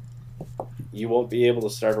away, you won't be able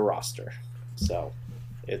to start a roster. So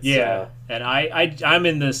it's and I'm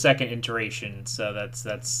in the second iteration, so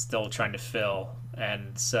that's still trying to fill.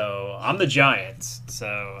 And so I'm the Giants. So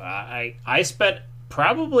I spent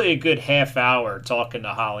probably a good half hour talking to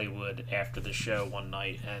Hollywood after the show one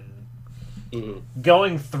night, and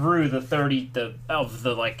going through the 30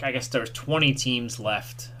 I guess there was 20 teams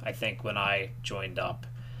left, I think, when I joined up.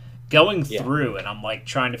 Going through, and I'm like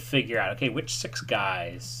trying to figure out, okay, which 6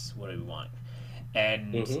 guys what do we want?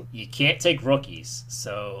 And you can't take rookies.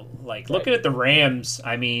 So, like, looking at the Rams,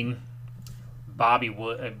 I mean,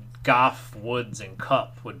 Goff, Woods, and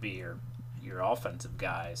Kupp would be your offensive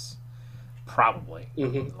guys, probably,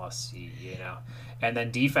 unless you know. And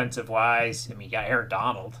then defensive wise, I mean, you got Aaron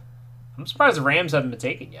Donald. I'm surprised the Rams haven't been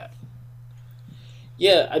taken yet.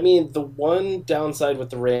 Yeah, I mean, the one downside with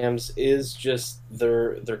the Rams is just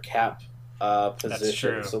their cap position. That's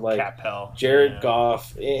true. So, like, cap hell. Jared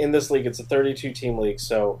Goff, in this league, it's a 32-team league,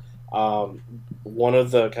 so one of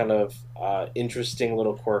the kind of interesting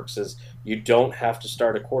little quirks is you don't have to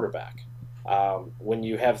start a quarterback. When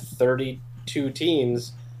you have 32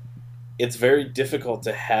 teams, it's very difficult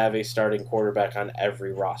to have a starting quarterback on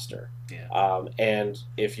every roster. Yeah. And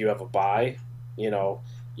if you have a bye,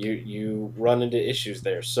 you run into issues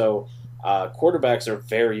there. So quarterbacks are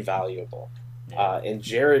very valuable. And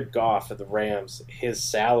Jared Goff of the Rams, his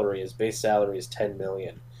base salary is $10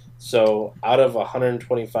 million. So out of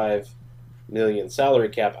 $125 million salary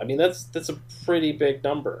cap, I mean, that's a pretty big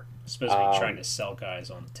number. Supposed to be trying to sell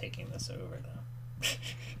guys on taking this over, though.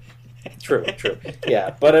 True.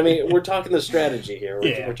 Yeah, but I mean, we're talking the strategy here.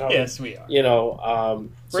 We're talking, yes, we are.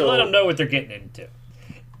 We're letting them know what they're getting into.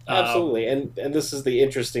 Absolutely, and this is the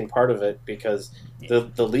interesting part of it, because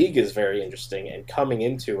the league is very interesting, and coming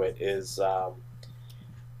into it is,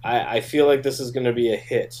 I feel like this is going to be a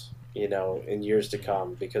hit, in years to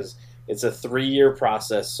come, because it's a 3-year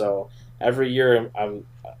process. So every year I'm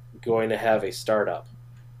going to have a startup,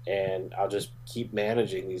 and I'll just keep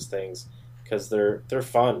managing these things because they're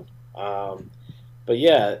fun. But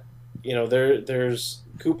yeah, there's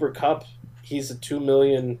Cooper Kupp. He's a $2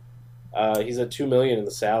 million He's at $2 million in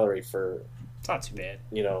the salary for It's not too bad.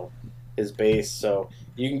 his base, so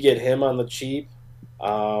you can get him on the cheap.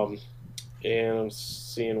 And I'm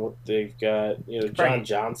seeing what they've got. John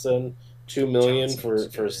Johnson, $2 million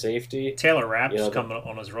for safety. Taylor Rapp's coming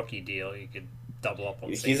on his rookie deal. You could double up on.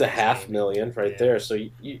 He's a $500,000 right there. So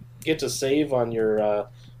you get to save on your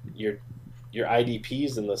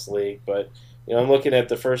IDPs in this league. But I'm looking at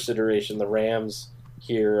the first iteration. The Rams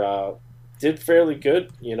here did fairly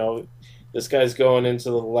good. This guy's going into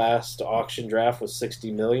the last auction draft with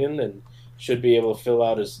 $60 million and should be able to fill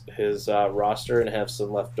out his roster and have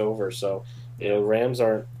some left over. So, Rams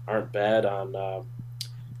aren't bad on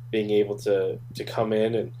being able to come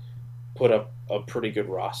in and put up a pretty good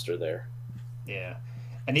roster there. Yeah.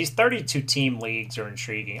 And these 32-team leagues are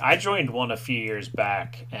intriguing. I joined one a few years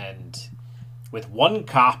back, and with one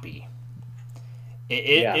copy,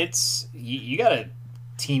 it's you got to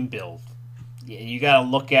team build. You got to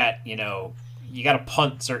look at, you got to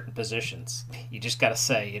punt certain positions. You just got to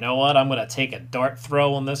say, you know what, I'm going to take a dart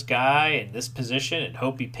throw on this guy in this position and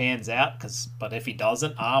hope he pans out. But if he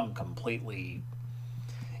doesn't, I'm completely,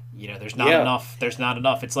 there's not enough. There's not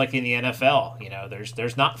enough. It's like in the NFL.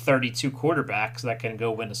 There's not 32 quarterbacks that can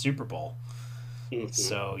go win a Super Bowl. Mm-hmm.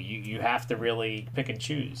 So you have to really pick and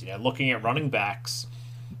choose. Looking at running backs,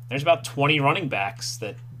 there's about 20 running backs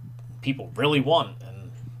that people really want,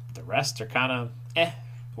 and the rest are kind of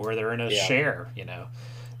or they're in a share,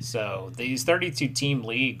 So these 32-team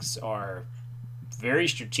leagues are very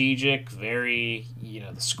strategic, very, the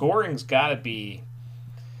scoring's got to be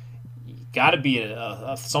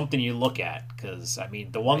a something you look at, because,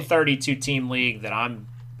 the 132-team league that I'm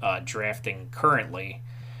drafting currently,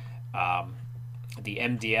 the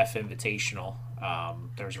MDF Invitational,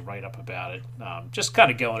 there's a write-up about it, just kind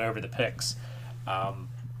of going over the picks.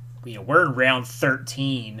 We're in round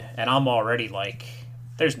 13, and I'm already like,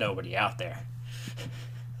 there's nobody out there.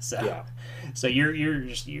 So you're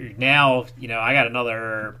now, I got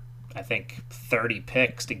another, I think, 30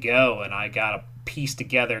 picks to go, and I got to piece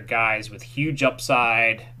together guys with huge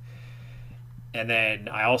upside, and then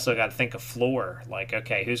I also got to think of floor, like,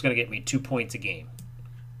 okay, who's going to get me 2 points a game?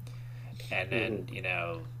 And then,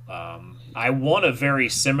 I won a very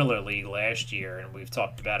similar league last year, and we've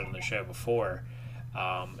talked about it on the show before,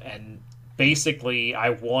 and basically, I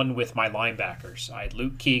won with my linebackers. I had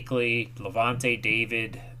Luke Kuechly, Levante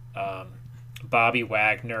David, Bobby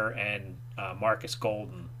Wagner, and Marcus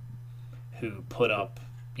Golden, who put up,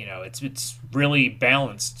 it's really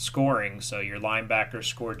balanced scoring, so your linebackers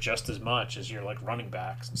score just as much as your running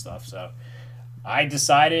backs and stuff. So I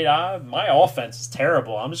decided my offense is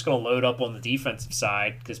terrible. I'm just going to load up on the defensive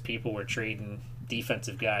side because people were trading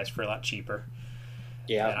defensive guys for a lot cheaper.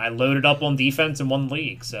 Yeah. And I loaded up on defense in one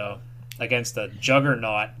league, so against a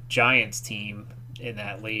juggernaut Giants team in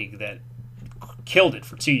that league that killed it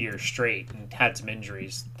for 2 years straight and had some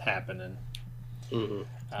injuries happen.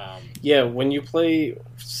 And when you play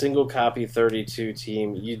single copy 32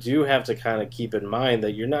 team, you do have to kind of keep in mind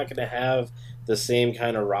that you're not going to have the same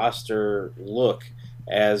kind of roster look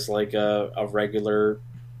as like a regular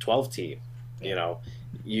 12 team. You're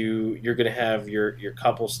going to have your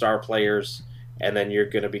couple star players, and then you're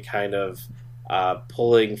going to be kind of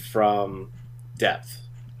pulling from depth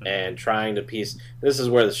and trying to piece. This is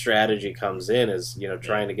where the strategy comes in, is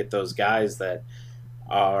trying to get those guys that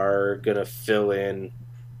are going to fill in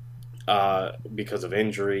because of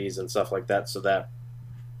injuries and stuff like that, so that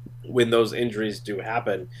when those injuries do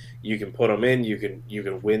happen, you can put them in. You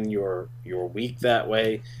can win your week that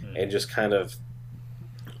way, and just kind of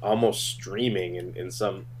almost streaming in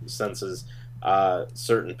some senses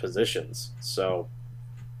certain positions. So.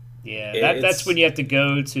 Yeah, that's when you have to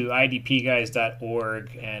go to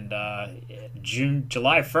idpguys.org, and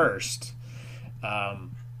July 1st,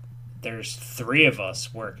 there's 3 of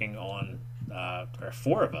us working on, or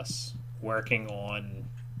 4 of us working on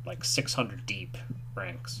like 600 deep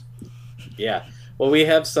ranks. Yeah, well, we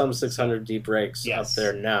have some 600 deep ranks up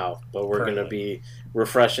there now, but we're going to be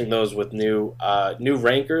refreshing those with new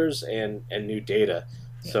rankers and new data.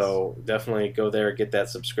 Yes. So definitely go there and get that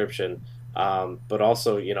subscription. But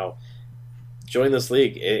also, join this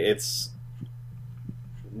league. It's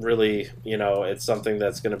really, it's something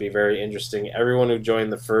that's going to be very interesting. Everyone who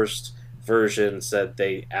joined the first version said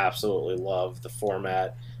they absolutely love the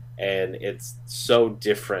format, and it's so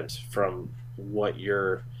different from what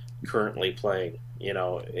you're currently playing, in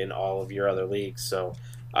all of your other leagues. So,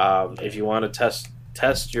 if you want to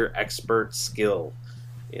test your expert skill,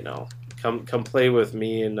 come play with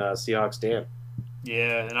me and Seahawks Dan.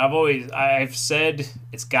 Yeah, and I've said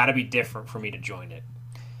it's got to be different for me to join it.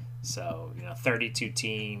 So, 32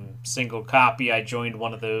 team single copy. I joined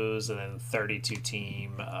one of those, and then 32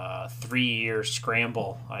 team 3-year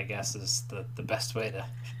scramble, I guess is the best way to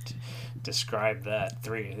describe that.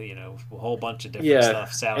 A whole bunch of different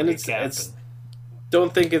stuff, salary cap. It's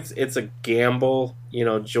don't think it's a gamble,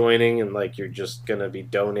 joining and like you're just going to be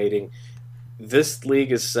donating. This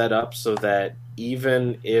league is set up so that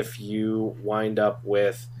even if you wind up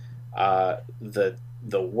with the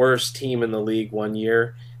worst team in the league one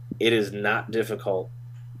year, it is not difficult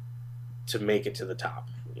to make it to the top,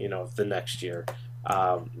 the next year.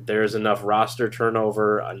 There's enough roster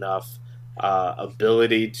turnover, enough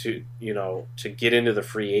ability to get into the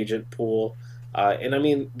free agent pool. And I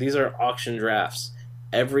mean, these are auction drafts.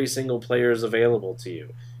 Every single player is available to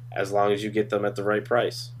you as long as you get them at the right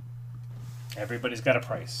price. Everybody's got a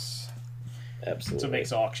price. Absolutely. That's what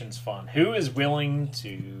makes auctions fun. Who is willing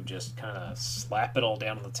to just kind of slap it all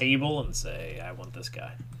down on the table and say, I want this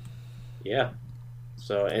guy? Yeah.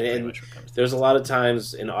 So, and there's a lot of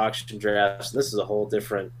times in auction drafts, this is a whole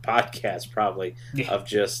different podcast probably, of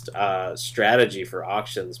just strategy for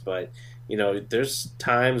auctions, but, there's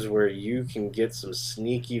times where you can get some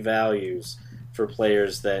sneaky values for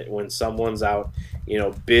players that when someone's out,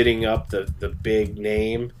 bidding up the big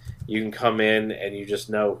name, you can come in and you just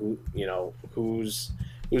know who's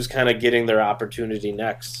kind of getting their opportunity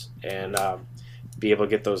next and be able to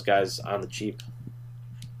get those guys on the cheap.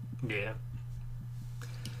 Yeah.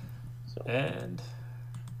 So. And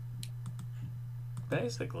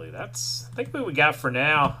basically, that's I think what we got for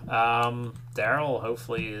now. Darrell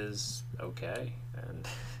hopefully is okay, and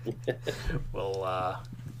we'll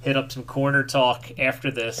hit up some corner talk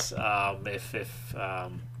after this. If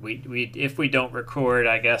we don't record,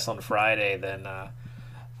 I guess on Friday, then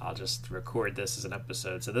I'll just record this as an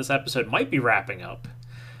episode. So this episode might be wrapping up.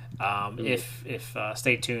 If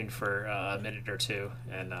stay tuned for a minute or two,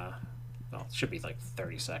 and it should be like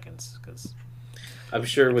 30 seconds because I'm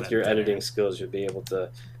sure with your editing skills you'll be able to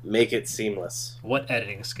make it seamless. What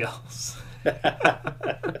editing skills?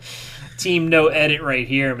 Team no edit right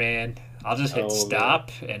here, man. I'll just hit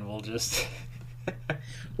stop, and we'll just...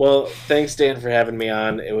 Well, thanks, Dan, for having me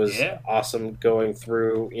on. It was awesome going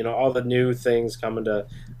through, all the new things coming to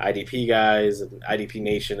IDP guys, and IDP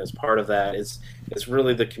Nation as part of that. It's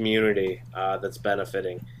really the community that's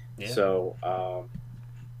benefiting. Yeah. So,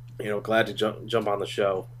 glad to jump on the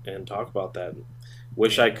show and talk about that.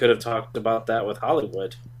 Wish I could have talked about that with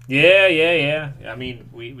Hollywood. Yeah. I mean,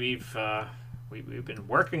 we've been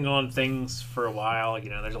working on things for a while.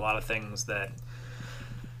 There's a lot of things that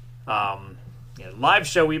live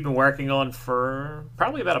show we've been working on for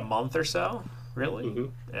probably about a month or so, really.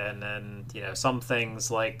 Mm-hmm. And then some things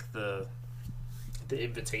like the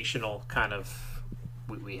invitational kind of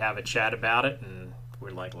we have a chat about it, and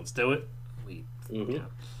we're like, let's do it. We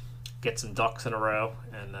get some ducks in a row,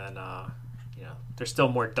 and then there's still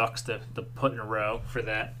more ducks to put in a row for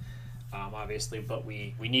that. Obviously, but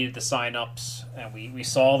we needed the sign-ups, and we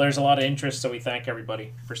saw there's a lot of interest, so we thank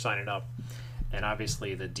everybody for signing up. And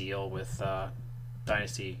obviously the deal with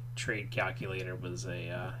Dynasty Trade Calculator was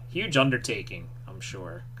a huge undertaking, I'm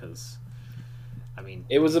sure, because, I mean...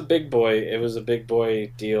 It was a big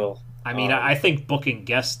boy deal. I mean, I think booking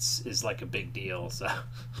guests is like a big deal, so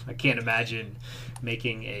I can't imagine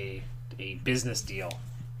making a business deal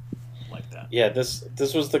like that. Yeah,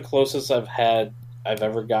 this was the closest I've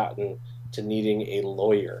ever gotten to needing a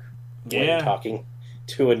lawyer when talking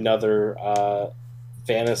to another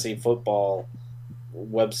fantasy football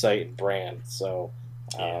website and brand. So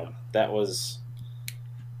that was,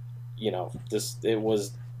 it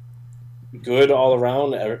was good all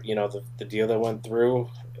around. The deal that went through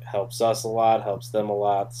helps us a lot, helps them a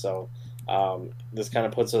lot. So this kind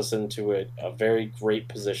of puts us into a very great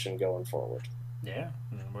position going forward. Yeah,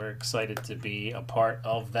 and we're excited to be a part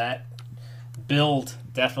of that build,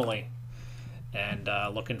 definitely, and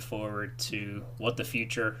looking forward to what the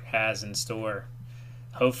future has in store.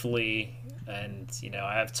 Hopefully, and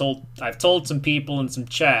I've told some people in some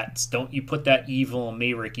chats, don't you put that evil on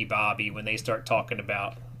me, Ricky Bobby, when they start talking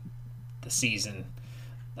about the season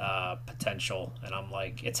potential, and I'm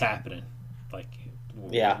like, it's happening. Like,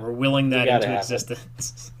 we're willing that into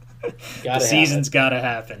existence. The season's got to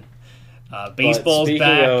happen. Baseball's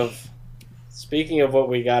back. Speaking of what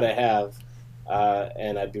we got to have,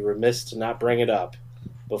 and I'd be remiss to not bring it up,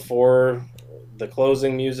 before the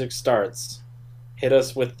closing music starts, hit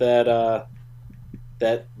us with that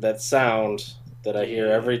sound that I hear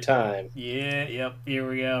every time. Yeah, yep, here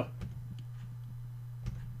we go.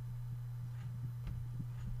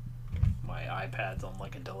 My iPad's on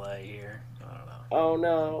like a delay here. I don't know. Oh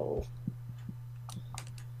no.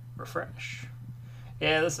 Refresh.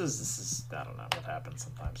 Yeah, this is I don't know what happens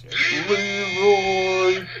sometimes here.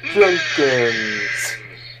 Leroy Jenkins.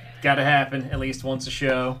 Got to happen at least once a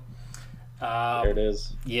show. There it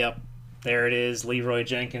is. Yep, there it is, Leroy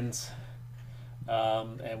Jenkins.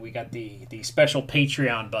 And we got the special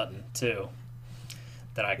Patreon button too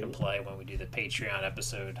that I can play when we do the Patreon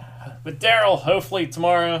episode with Darrell. Hopefully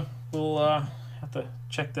tomorrow we'll have to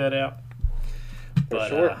check that out. For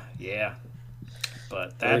sure. Yeah.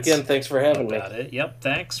 But that's again, thanks for having me. It. Yep,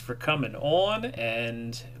 thanks for coming on,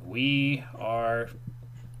 and we are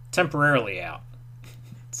temporarily out.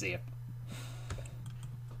 See ya.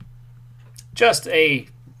 Just a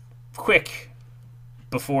quick,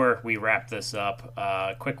 before we wrap this up,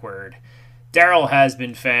 quick word. Darrell has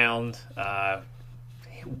been found the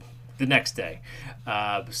next day.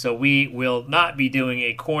 So we will not be doing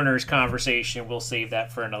a corners conversation. We'll save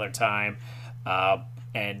that for another time.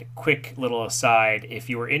 And quick little aside, if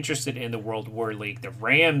you were interested in the World War League, the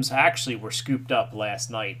Rams actually were scooped up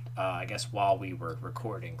last night, I guess, while we were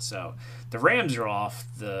recording. So the Rams are off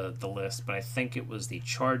the list, but I think it was the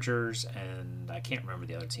Chargers, and I can't remember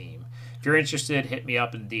the other team. If you're interested, hit me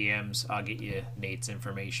up in DMs. I'll get you Nate's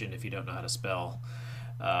information if you don't know how to spell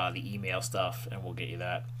the email stuff, and we'll get you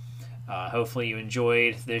that. Hopefully you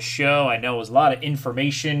enjoyed this show. I know it was a lot of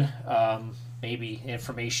information, maybe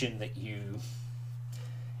information that you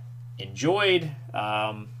enjoyed.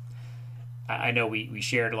 I know we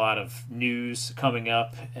shared a lot of news coming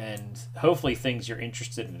up, and hopefully things you're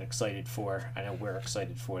interested and excited for. I know we're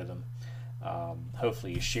excited for them.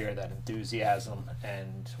 Hopefully you share that enthusiasm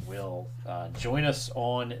and will join us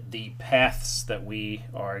on the paths that we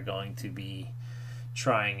are going to be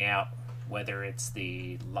trying out, whether it's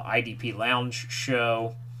the IDP Lounge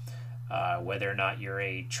show, whether or not you're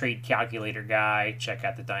a trade calculator guy. Check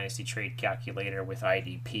out the Dynasty Trade Calculator with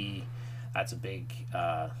IDP. That's a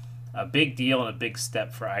big deal and a big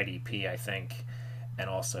step for IDP, I think. And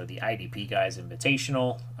also the IDP Guys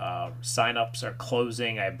Invitational. Sign-ups are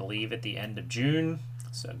closing, I believe, at the end of June.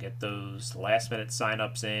 So get those last-minute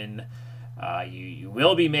sign-ups in. You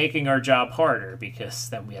will be making our job harder because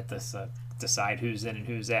then we have to decide who's in and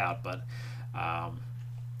who's out. But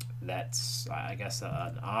that's, I guess,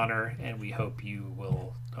 an honor, and we hope you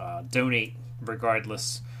will donate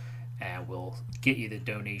regardless, and we'll get you the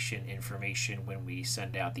donation information when we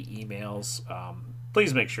send out the emails.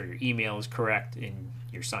 Please make sure your email is correct in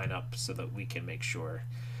your sign-up so that we can make sure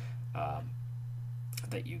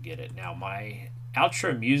that you get it. Now, my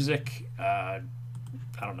outro music, I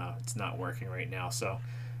don't know, it's not working right now, so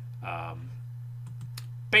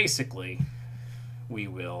basically we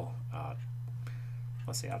will...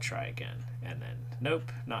 let's see, I'll try again. And then,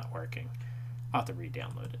 nope, not working. I'll have to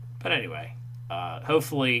re-download it. But anyway,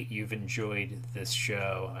 hopefully you've enjoyed this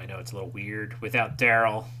show. I know it's a little weird without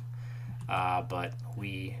Darrell, but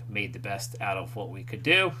we made the best out of what we could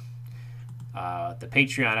do. The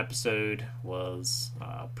Patreon episode was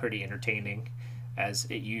pretty entertaining, as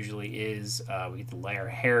it usually is. We get to lay our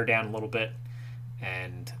hair down a little bit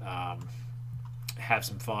and have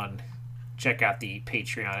some fun. Check out the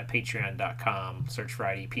Patreon at patreon.com. Search for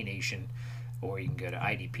IDP Nation, or you can go to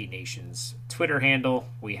IDP Nation's Twitter handle.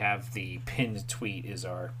 We have the pinned tweet is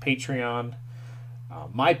our Patreon.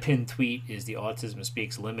 My pinned tweet is the Autism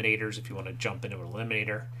Speaks Eliminators, if you want to jump into an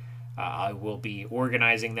eliminator. I will be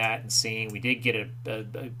organizing that and seeing. We did get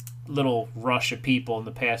a little rush of people in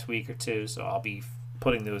the past week or two, so I'll be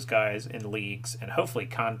putting those guys in leagues and hopefully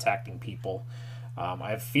contacting people.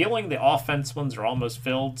 I have a feeling the offense ones are almost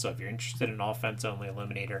filled, so if you're interested in offense-only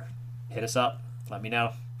eliminator, hit us up. Let me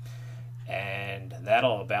know. And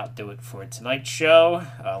that'll about do it for tonight's show.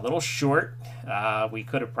 A little short. We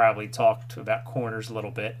could have probably talked about corners a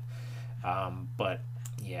little bit. But,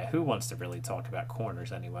 yeah, who wants to really talk about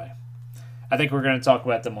corners anyway? I think we're going to talk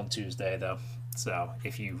about them on Tuesday, though. So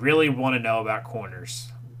if you really want to know about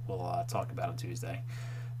corners, we'll talk about them Tuesday.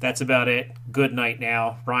 That's about it. Good night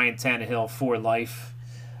now. Ryan Tannehill for life.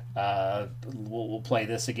 We'll play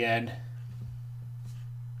this again.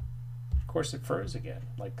 Of course it froze again.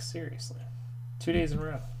 Like, seriously. 2 days in a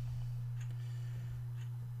row.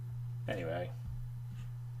 Anyway.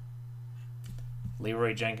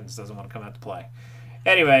 Leroy Jenkins doesn't want to come out to play.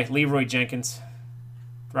 Anyway, Leroy Jenkins,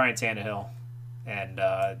 Ryan Tannehill, and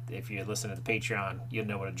if you listen to the Patreon, you'll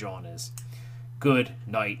know what a John is. Good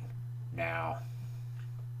night now.